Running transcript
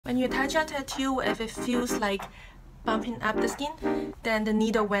When you attach your tattoo, if it feels like bumping up the skin, then the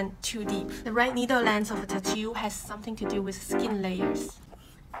needle went too deep. The right needle length of a tattoo has something to do with skin layers.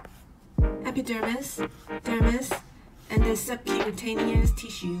 Epidermis, dermis, and the subcutaneous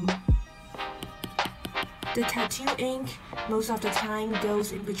tissue. The tattoo ink most of the time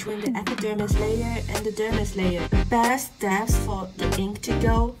goes in between the epidermis layer and the dermis layer. The best depth for the ink to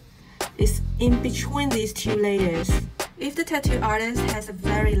go is in between these two layers. If the tattoo artist has a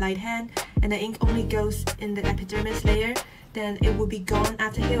very light hand and the ink only goes in the epidermis layer, then it will be gone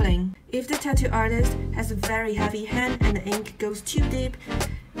after healing. If the tattoo artist has a very heavy hand and the ink goes too deep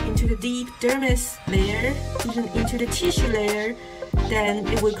into the deep dermis layer, even into the tissue layer, then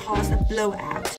it will cause a blowout.